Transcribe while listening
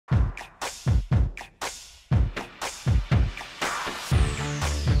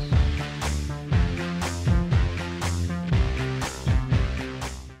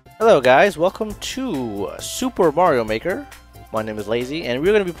Hello guys, welcome to Super Mario Maker. My name is Lazy, and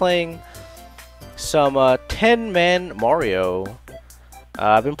we're going to be playing some 10-man Mario.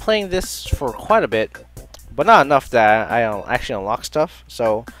 I've been playing this for quite a bit, but not enough that I actually unlock stuff.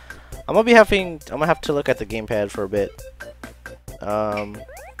 So I'm gonna have to look at the gamepad for a bit.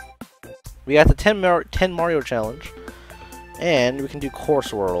 We got the 10 Mario challenge, and we can do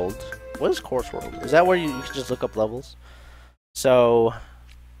Course World. What is Course World? Is that where you can just look up levels? So.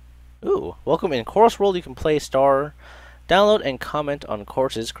 Ooh, welcome in Course World. You can play, star, download, and comment on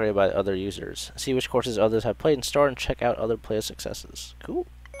courses created by other users. See which courses others have played and star, and check out other player successes. Cool.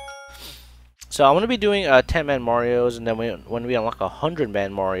 So I'm going to be doing 10-man Marios, and then when we unlock a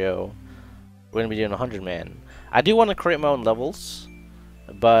 100-man Mario, we're going to be doing 100-man. I do want to create my own levels,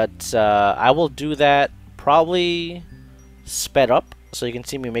 but I will do that probably sped up, so you can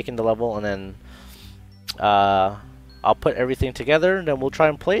see me making the level, and then I'll put everything together, and then we'll try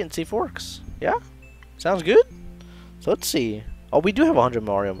and play it and see if it works. Yeah? Sounds good? So let's see. Oh, we do have a 100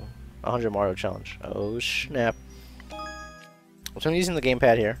 Mario challenge. Oh, snap. So I'm using the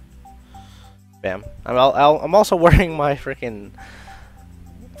gamepad here. Bam. I'm also wearing my freaking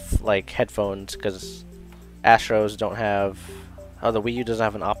like headphones because Astros don't have. Oh, the Wii U doesn't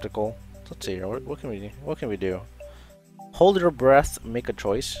have an optical. Let's see here. What can we do? What can we do? Hold your breath. Make a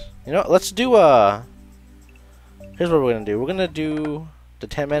choice. You know, let's do Here's what we're gonna do. We're gonna do the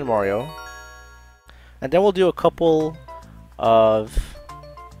 10-man Mario, and then we'll do a couple of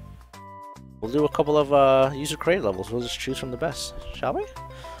user created levels. We'll just choose from the best, shall we?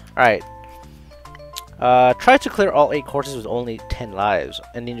 All right. Try to clear all 8 courses with only 10 lives.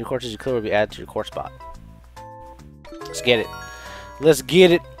 Any new courses you clear will be added to your course spot. Let's get it. Let's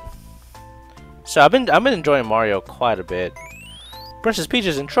get it. So I've been enjoying Mario quite a bit. Princess Peach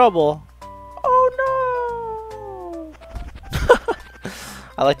is in trouble.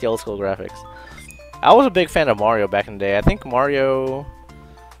 I like the old school graphics. I was a big fan of Mario back in the day. I think Mario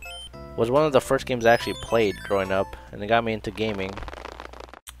was one of the first games I actually played growing up, and it got me into gaming.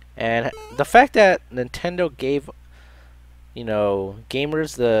 And the fact that Nintendo gave, you know,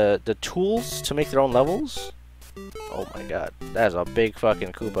 gamers the tools to make their own levels. Oh my god, that is a big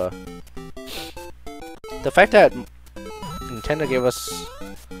fucking Koopa. The fact that Nintendo gave us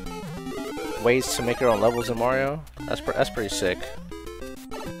ways to make our own levels in Mario, that's pretty sick.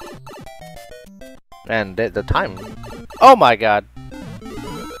 And the time. Oh my god.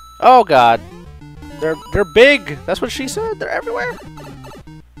 Oh god. They're big. That's what she said. They're everywhere.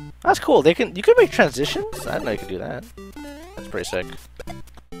 That's cool. You can make transitions. I didn't know you could do that. That's pretty sick.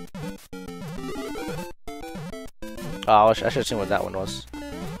 Oh, I should have seen what that one was.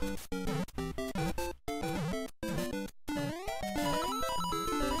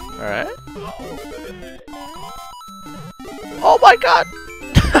 Alright. Oh my god!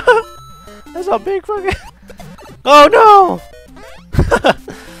 That's a big fucking... Oh no!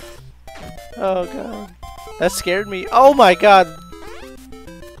 Oh god. That scared me. Oh my god!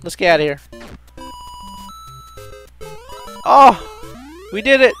 Let's get out of here. Oh! We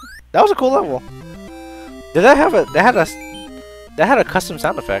did it! That was a cool level. Did that have a... That had a custom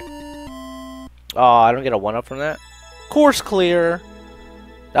sound effect. Oh, I don't get a 1-up from that. Course clear!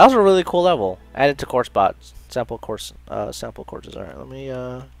 That was a really cool level. Added to course bots. Sample courses. Alright, let me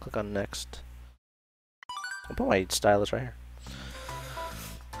click on next. I'll put my stylus right here.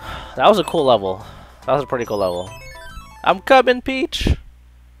 That was a cool level. That was a pretty cool level. I'm coming, Peach!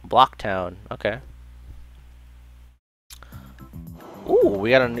 Blocktown. Okay. Ooh, we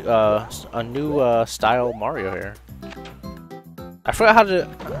got a new style Mario here. I forgot how to...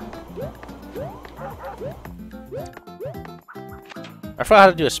 I forgot how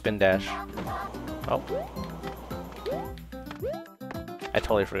to do a spin dash. Oh. I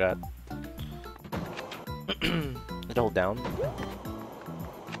totally forgot. Let's hold down.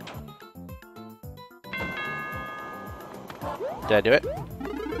 Did I do it?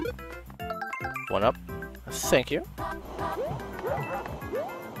 1 up. Thank you.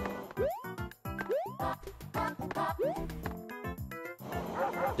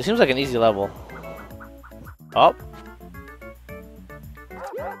 This seems like an easy level. Oh.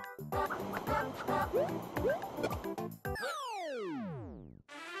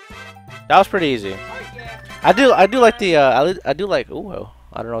 That was pretty easy. I do like the I do like, ooh,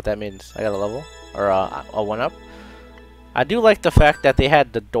 I don't know what that means. I got a level or a 1-up. I do like the fact that they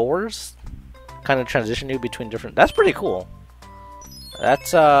had the doors kind of transition you between different. That's pretty cool.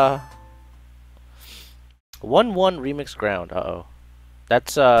 That's 1-1 remix ground. Uh-oh.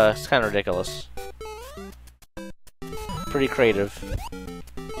 That's it's kind of ridiculous. Pretty creative.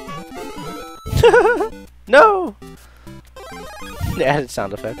 No. They added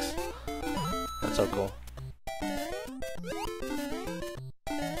sound effects. That's so cool.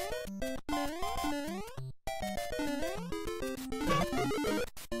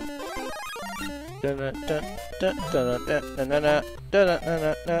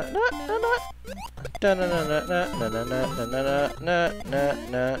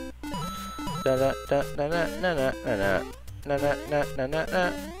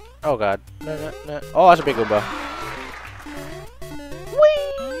 Oh god. Oh, that's a big Goomba. Whee!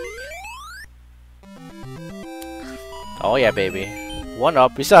 Oh yeah, baby. 1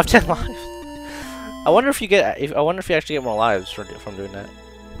 up. We still have 10 lives. I wonder if you get. I wonder if you actually get more lives from doing that.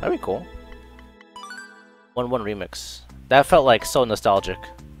 That'd be cool. 1-1 remix. That felt like so nostalgic.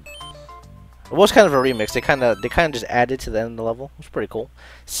 It was kind of a remix. They kind of just added to the end of the level. It was pretty cool.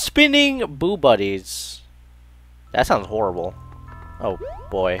 Spinning Boo Buddies. That sounds horrible. Oh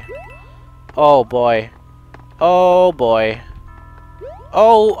boy. Oh boy. Oh boy.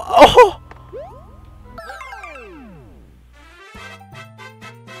 Oh.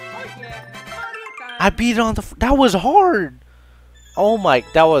 I beat it on the. That was hard. Oh my.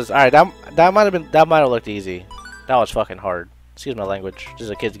 That was alright. That might have looked easy. That was fucking hard. Excuse my language. This is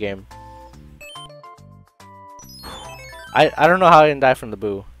a kid's game. I don't know how I didn't die from the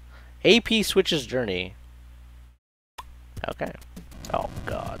Boo. AP switches journey. Okay. Oh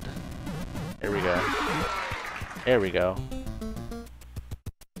god. Here we go. Here we go.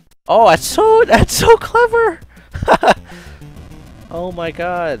 Oh, that's so clever. Oh my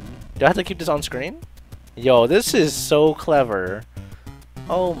god. Do I have to keep this on screen? Yo, this is so clever.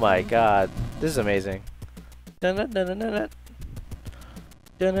 Oh my god. This is amazing. Dun dun dun dun dun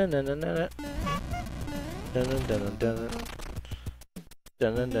dun dun dun dun dun. Dun dun dun dun dun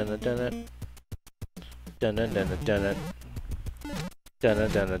dun dun dun dun dun dun dun dun dun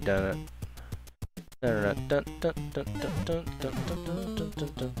dun dun dun dun.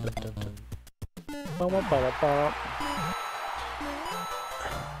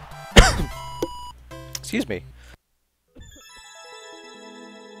 Excuse me.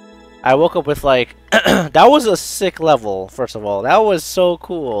 I woke up with like that was a sick level. First of all, that was so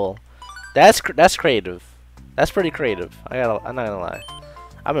cool. That's creative. That's pretty creative. I'm not gonna lie.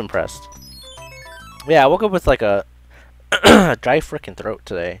 I'm impressed. Yeah, I woke up with like a dry frickin' throat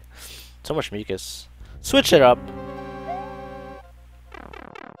today. So much mucus. Switch it up.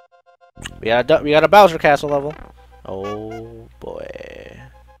 We got a Bowser Castle level. Oh boy.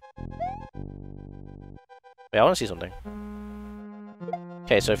 Wait, I want to see something.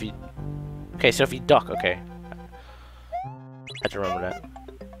 Okay, so if you duck, okay. I have to remember that.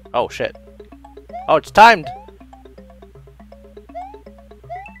 Oh shit. Oh, it's timed.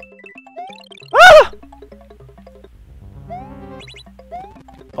 Ah!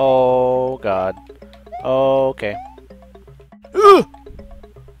 Oh god. Okay. Ugh!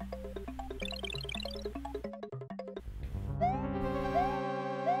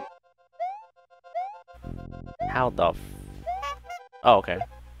 How the f— oh, okay.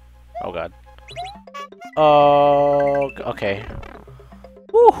 Oh god. Oh, okay.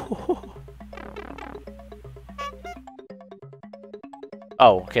 Woo.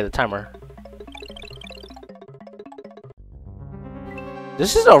 Oh, okay, the timer.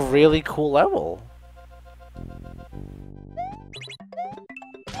 This is a really cool level.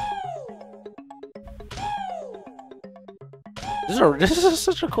 This is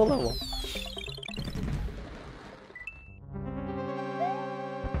such a cool level.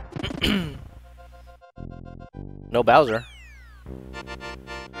 No Bowser.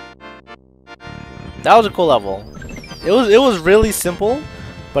 That was a cool level. It was really simple,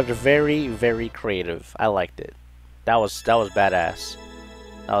 but very, very creative. I liked it. That was badass.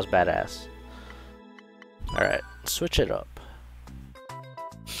 That was badass. Alright, switch it up.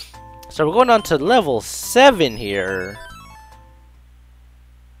 So we're going on to level 7 here.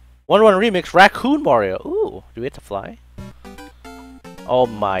 1-1 remix Raccoon Mario. Ooh, do we have to fly? Oh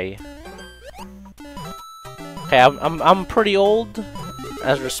my. Okay, I'm pretty old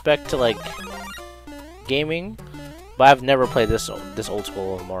as respect to like gaming, but I've never played this old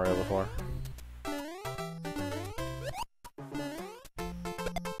school of Mario before.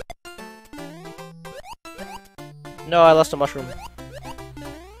 No, I lost a mushroom.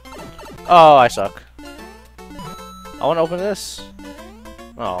 Oh, I suck. I want to open this.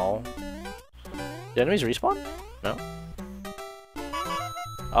 Oh. The enemies respawn? No.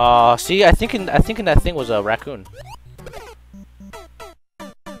 See, I think in that thing was a raccoon.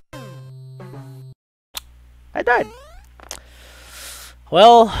 I died.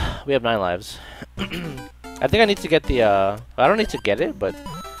 Well, we have 9 lives. I think I need to get the, I don't need to get it, but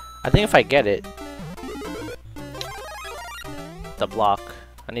I think if I get it, to block.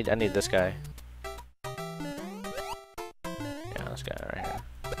 I need this guy. Yeah, this guy right here.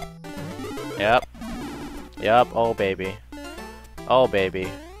 Yep. Yep. Oh baby. Oh baby.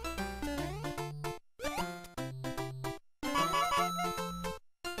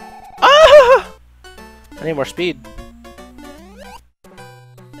 Ah! I need more speed.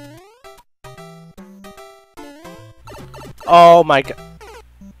 Oh my god.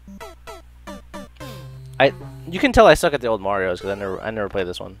 You can tell I suck at the old Marios because I never played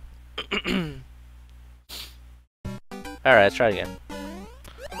this one. Alright, let's try it again.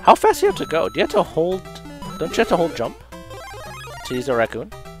 How fast do you have to go? Do you have to hold... Don't you have to hold jump to use the raccoon?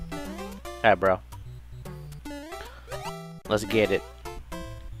 Alright, bro. Let's get it.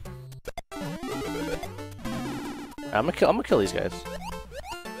 I'm gonna kill these guys.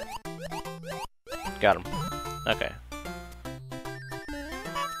 Got him. Okay.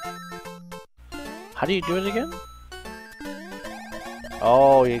 How do you do it again?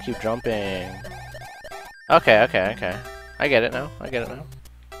 Oh, you keep jumping. Okay. I get it now.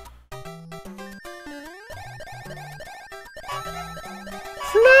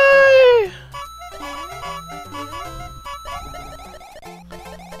 Fly!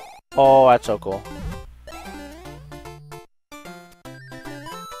 Oh, that's so cool.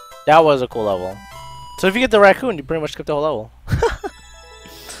 That was a cool level. So if you get the raccoon, you pretty much skip the whole level.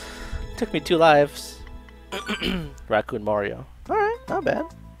 Took me 2 lives. Raccoon Mario. Alright, not bad.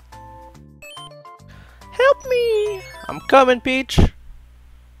 Help me! I'm coming, Peach!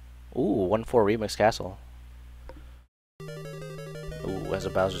 Ooh, 1-4 Remix Castle. Ooh, has a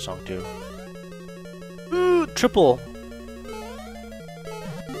Bowser song too. Ooh, triple!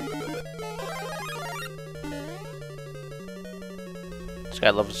 This guy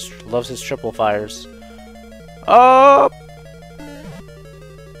loves his triple fires. Oh!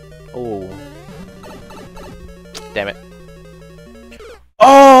 Oh. Damn it.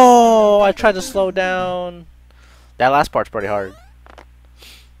 Oh! I tried to slow down. That last part's pretty hard.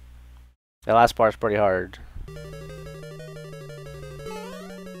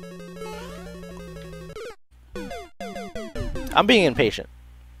 I'm being impatient.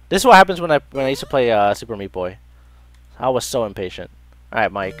 This is what happens when I used to play Super Meat Boy. I was so impatient.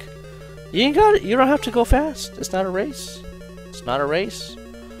 Alright, Mike. You don't have to go fast. It's not a race. It's not a race.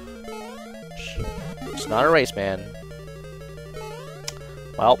 It's not a race, man.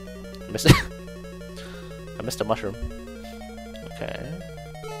 Well, I missed a mushroom. Okay.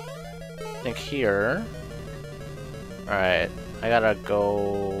 I think here. Alright. I gotta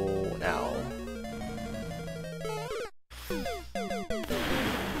go now.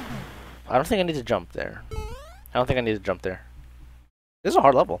 I don't think I need to jump there. This is a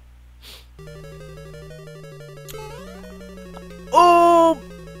hard level. Oh!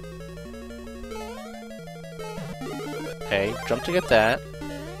 Okay, jump to get that.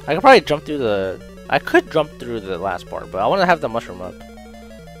 I could probably jump through the... I could jump through the last part, but I want to have the mushroom up.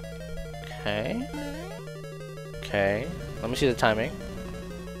 Okay. Okay. Let me see the timing.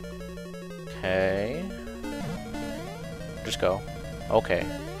 Okay. Just go. Okay.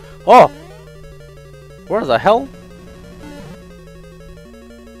 Oh! Where the hell?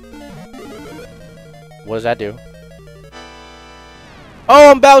 What does that do?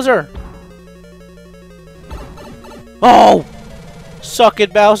 Oh, I'm Bowser! Oh! Suck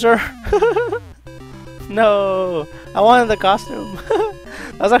it, Bowser! No! I wanted the costume.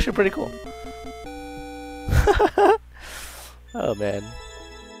 That was actually pretty cool. Oh man.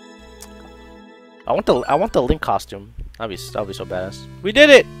 I want the Link costume. That'll be so badass. We did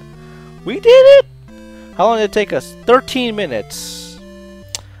it! We did it! How long did it take us? 13 minutes.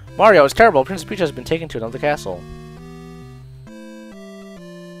 Mario, it's terrible. Princess Peach has been taken to another castle.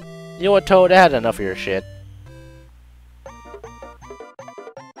 You know what, Toad? I had enough of your shit.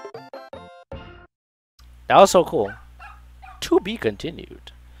 That was so cool. To be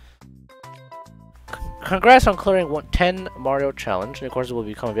continued. Congrats on clearing 10 Mario Challenge. New courses will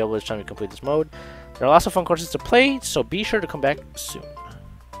become available each time you complete this mode. There are lots of fun courses to play, so be sure to come back soon.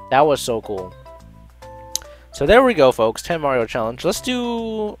 That was so cool. So there we go, folks. 10 Mario Challenge. Let's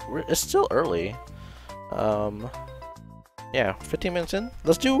do... It's still early. Yeah, 15 minutes in.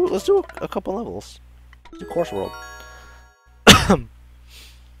 Let's do a couple levels. Let's do Course World.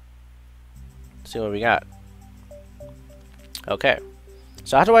 See what we got. Okay.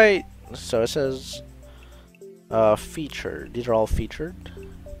 So how do I... So it says... featured. These are all featured.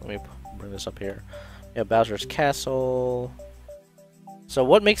 Let me bring this up here. Yeah, Bowser's Castle. So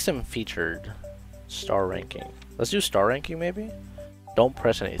what makes them featured? Star ranking. Let's do star ranking maybe? Don't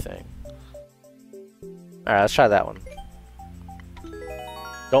press anything. Alright, let's try that one.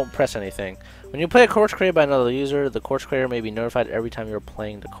 Don't press anything. When you play a course created by another user, the course creator may be notified every time you're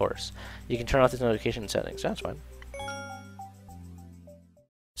playing the course. You can turn off these notification settings. That's fine.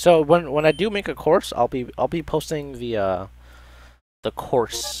 So when I do make a course, I'll be posting the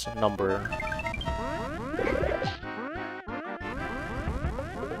course number.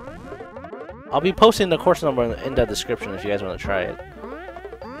 I'll be posting the course number in the description if you guys want to try it.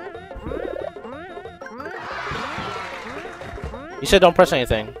 You said don't press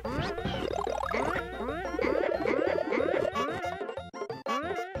anything.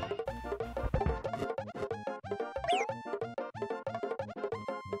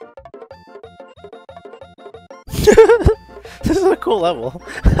 This is a cool level.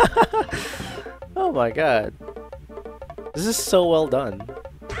 Oh my god. This is so well done.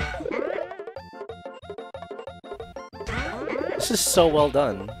 This is so well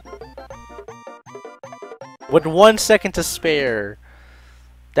done. With 1 second to spare.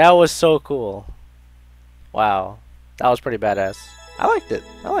 That was so cool. Wow. That was pretty badass. I liked it.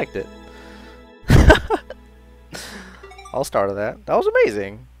 I liked it. I'll start with that. That was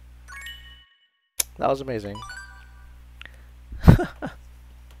amazing. That was amazing.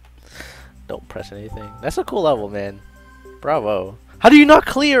 Don't press anything. That's a cool level, man. Bravo. How do you not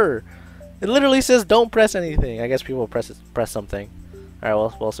clear? It literally says don't press anything. I guess people press something.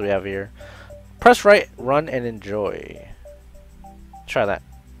 Alright, what else do we have here? Press right, run, and enjoy. Try that.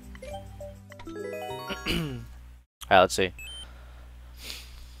 Alright, let's see.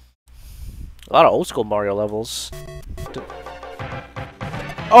 A lot of old school Mario levels.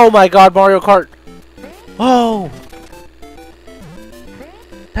 Oh my god, Mario Kart! Oh!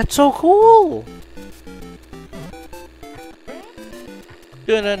 That's so cool!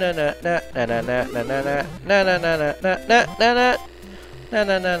 That's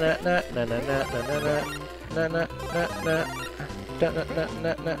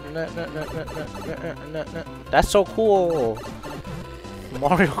so cool!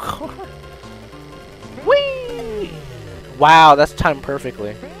 Mario Kart! Whee! Wow, that's timed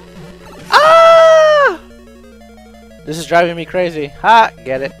perfectly. Ah! This is driving me crazy. Ha!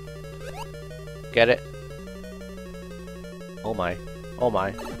 Get it. Get it. Oh my. Oh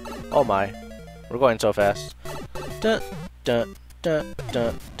my. Oh my. We're going so fast. Dun dun dun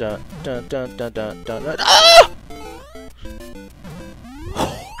dun dun dun dun dun dun dun. Ah!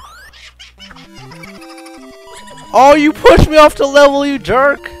 Oh, you pushed me off the level, you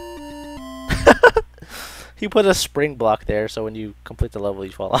jerk! He put a spring block there, so when you complete the level,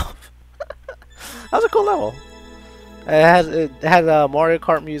 you fall off. That was a cool level. It had Mario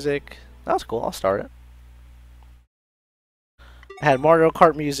Kart music. That was cool. I'll start it. It had Mario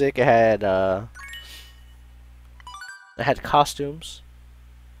Kart music. It had costumes.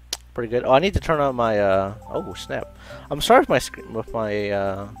 Pretty good. Oh, I need to turn on my oh snap! I'm sorry if my screen with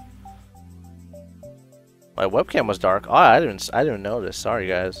my my webcam was dark. Oh, I didn't notice. Sorry,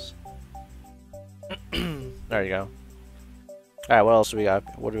 guys. There you go. All right, what else do we got?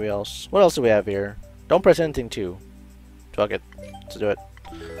 What else do we have here? Don't press anything too. Fuck it. Let's do it.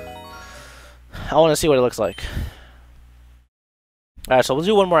 I want to see what it looks like. All right, so we'll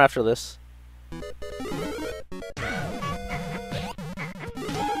do one more after this.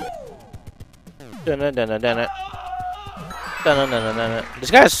 This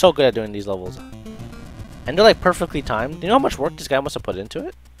guy is so good at doing these levels. And they're like perfectly timed. Do you know how much work this guy must have put into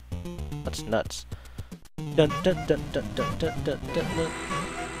it? That's nuts.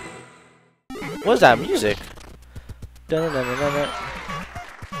 What is that music?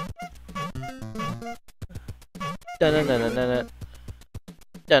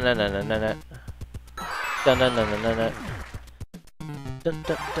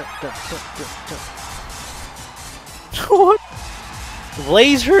 What?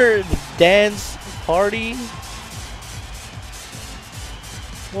 Laser dance party?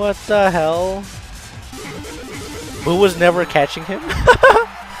 What the hell? Boo was never catching him?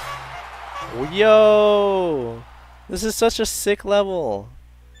 Yo! This is such a sick level.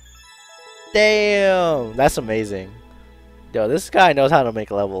 Damn! That's amazing. Yo, this guy knows how to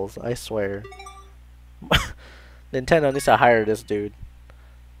make levels, I swear. Nintendo needs to hire this dude.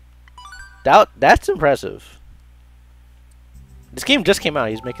 That's impressive. This game just came out,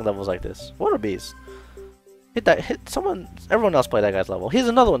 he's making levels like this. What a beast. Everyone else play that guy's level. Here's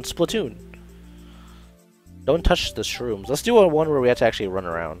another one, Splatoon. Don't touch the shrooms. Let's do one where we have to actually run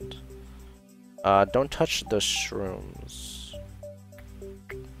around. Don't touch the shrooms.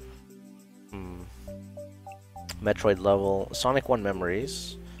 Metroid level. Sonic 1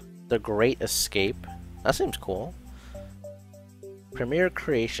 Memories. The Great Escape. That seems cool. Premiere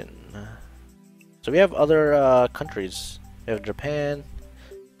Creation. So we have other countries. We have Japan.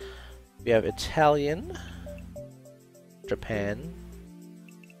 We have Italian, Japan.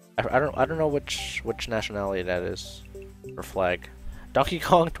 I don't know which nationality that is, or flag. Donkey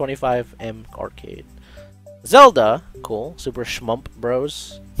Kong 25M arcade. Zelda, cool. Super Schmump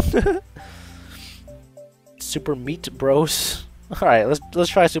Bros. Super Meat Bros. All right, let's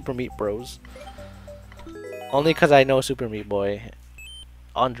try Super Meat Bros. Only because I know Super Meat Boy.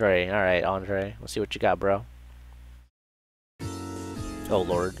 Andre, all right, Andre. Let's see what you got, bro. Oh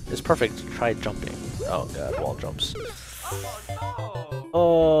lord, it's perfect to try jumping. Oh god, wall jumps.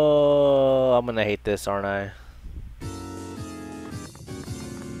 Oh, I'm gonna hate this, aren't I?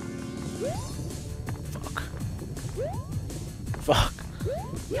 Fuck. Fuck.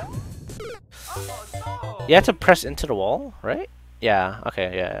 You have to press into the wall, right? Yeah,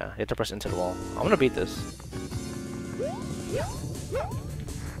 okay, yeah. You have to press into the wall. I'm gonna beat this.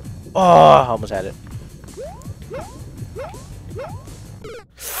 Oh, I almost had it.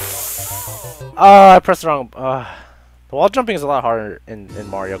 Oh, I pressed the wrong. The wall jumping is a lot harder in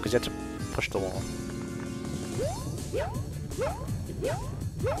Mario because you have to push the wall.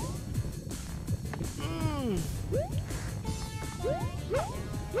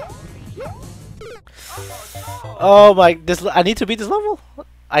 Oh my! I need to beat this level.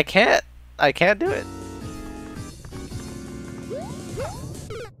 I can't do it.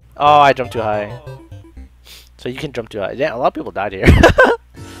 Oh, I jumped too high. So you can jump too high. Yeah, a lot of people died here.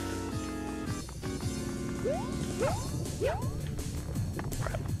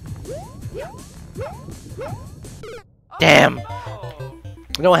 Damn!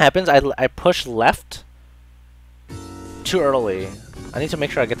 You know what happens? I push left too early. I need to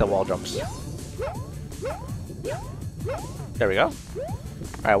make sure I get the wall jumps. There we go.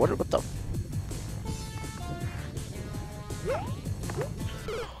 Alright, what the?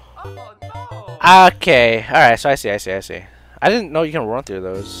 Okay, alright, so I see. I didn't know you can run through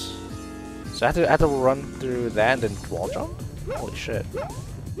those. So I have to run through that and then wall jump? Holy shit.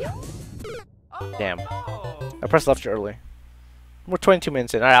 Damn. I pressed left too early. We're 22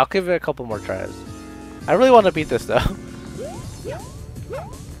 minutes in. Alright, I'll give it a couple more tries. I really want to beat this though.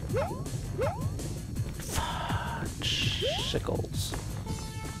 Shickles.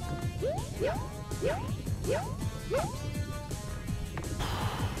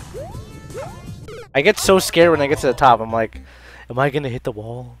 I get so scared when I get to the top. I'm like, am I gonna hit the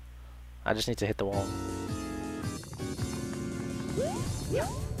wall? I just need to hit the wall.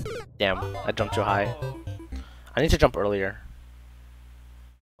 Damn, I jumped too high. I need to jump earlier.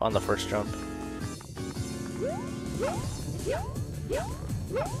 On the first jump.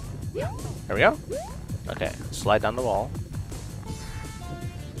 There we go. Okay, slide down the wall.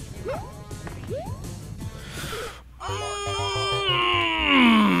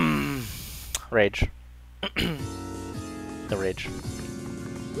 Rage. The rage.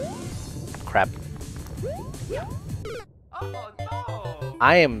 Crap.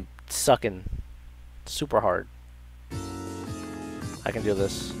 I am sucking super hard. I can do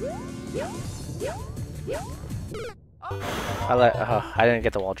this. I didn't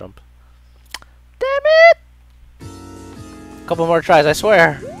get the wall jump. Damn it! Couple more tries, I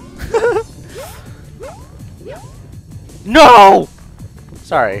swear. No!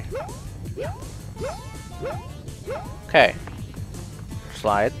 Sorry. Okay.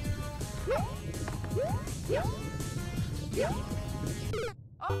 Slide.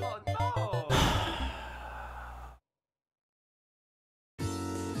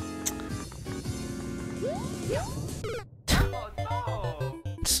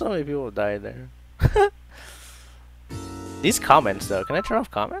 So many people died there. These comments though, can I turn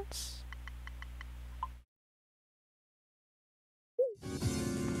off comments?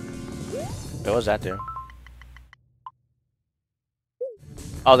 What was that do?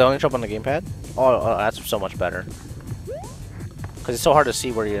 Oh, they only jump on the gamepad? Oh, that's so much better. Because it's so hard to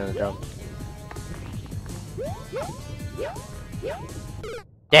see where you're gonna jump.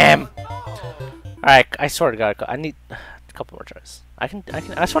 Damn! Alright, I swear to God, I need a couple more tries. I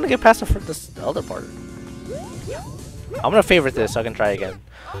just want to get past the other part. I'm gonna favorite this so I can try again.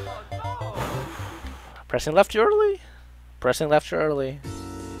 Pressing left too early. Pressing left too early.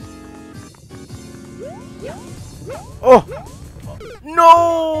 Oh! No!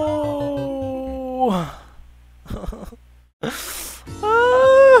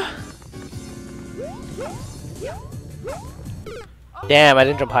 Damn, I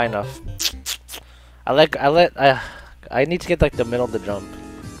didn't jump high enough. I need to get like the middle of the jump.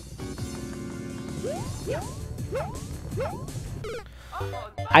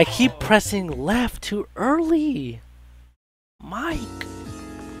 I keep pressing left too early. Mike,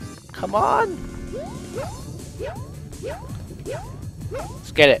 come on.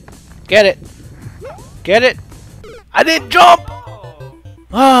 Let's get it. Get it! Get it! I didn't jump!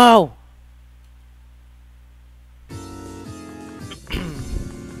 Oh!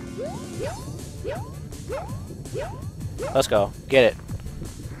 Let's go. Get it.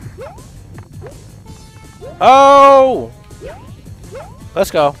 Oh!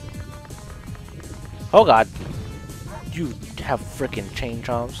 Let's go. Oh god. You have freaking chain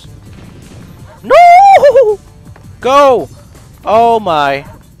chomps. No! Go! Oh my.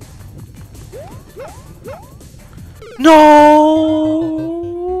 No!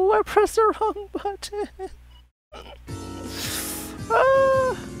 I pressed the wrong button.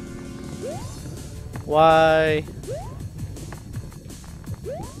 Ah. Why?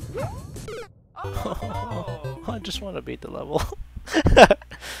 Oh, I just want to beat the level. This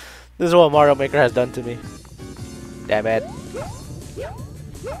is what Mario Maker has done to me. Damn it.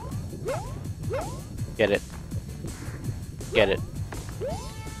 Get it. Get it.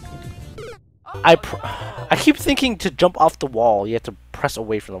 I keep thinking to jump off the wall, you have to press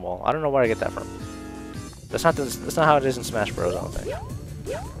away from the wall. I don't know where I get that from. That's not how it is in Smash Bros. I don't think.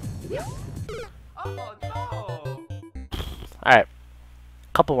 Alright.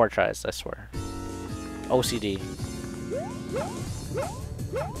 Couple more tries, I swear. OCD.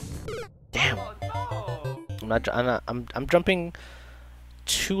 Damn. I'm jumping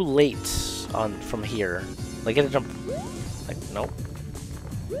too late from here. Like, get a jump. Like, nope.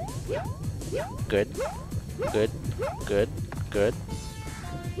 Good. Good. Good. Good.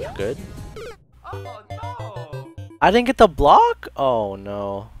 Good. I didn't get the block? Oh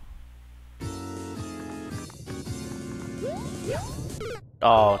no.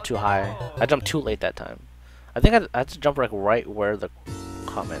 Oh, too high. I jumped too late that time. I think I had to jump like right where the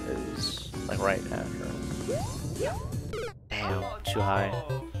comment is. Like right after. Damn, too high.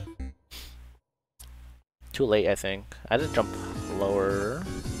 Too late, I think. I had to jump lower.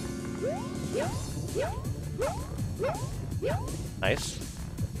 Nice.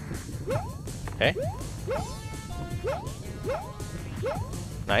 Okay.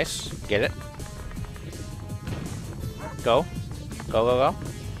 Nice. Get it. Go. Go, go, go.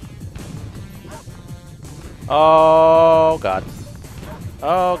 Oh, God.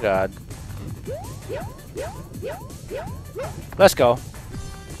 Oh, God. Let's go.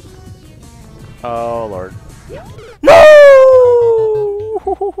 Oh, Lord. No!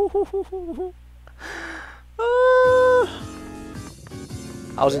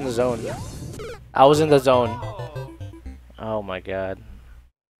 I was in the zone. I was in the zone. Oh, my God.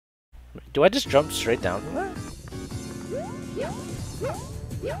 Do I just jump straight down from that?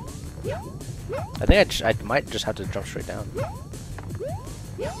 I think I might just have to jump straight down.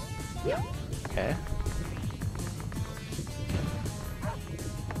 Okay.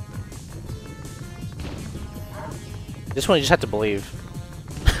 This one you just have to believe.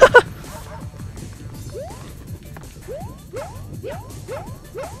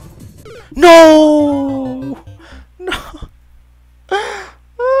 No! No!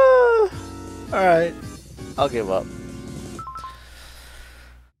 Alright. I'll give up.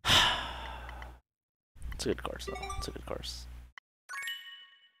 It's a good course though. It's a good course.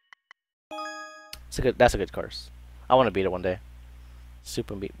 That's a good course. I want to beat it one day.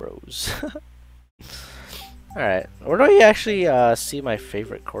 Super Meat Bros. Alright. Where do I actually see my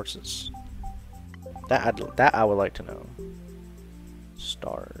favorite courses? That I would like to know.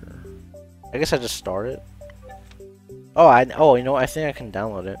 Star. I guess I just start it. Oh, you know what? I think I can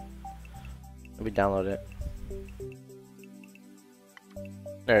download it. Let me download it.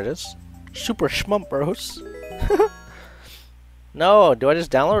 There it is. Super Schmump Bros. No, do I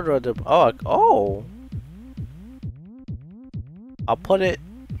just download it or do oh. I'll put it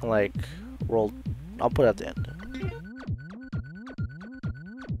like roll. I'll put it at the end.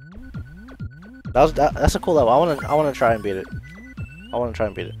 That's a cool level. I wanna try and beat it. I wanna try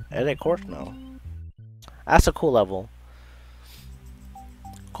and beat it. Edit course? No. That's a cool level.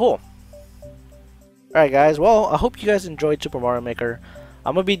 Cool. Alright guys, well I hope you guys enjoyed Super Mario Maker.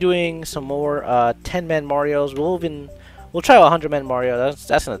 I'm gonna be doing some more 10-man Marios. We'll try 100-man Mario.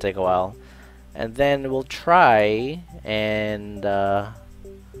 That's gonna take a while, and then we'll try and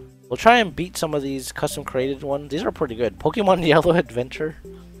beat some of these custom created ones. These are pretty good. Pokemon Yellow Adventure.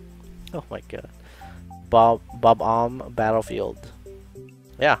 Oh my god. Bob Battlefield.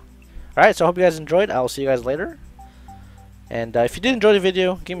 Yeah. All right. So I hope you guys enjoyed. I'll see you guys later. And if you did enjoy the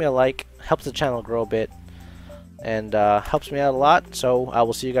video, give me a like. Helps the channel grow a bit. And helps me out a lot. So I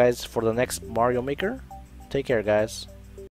will see you guys for the next Mario Maker. Take care, guys.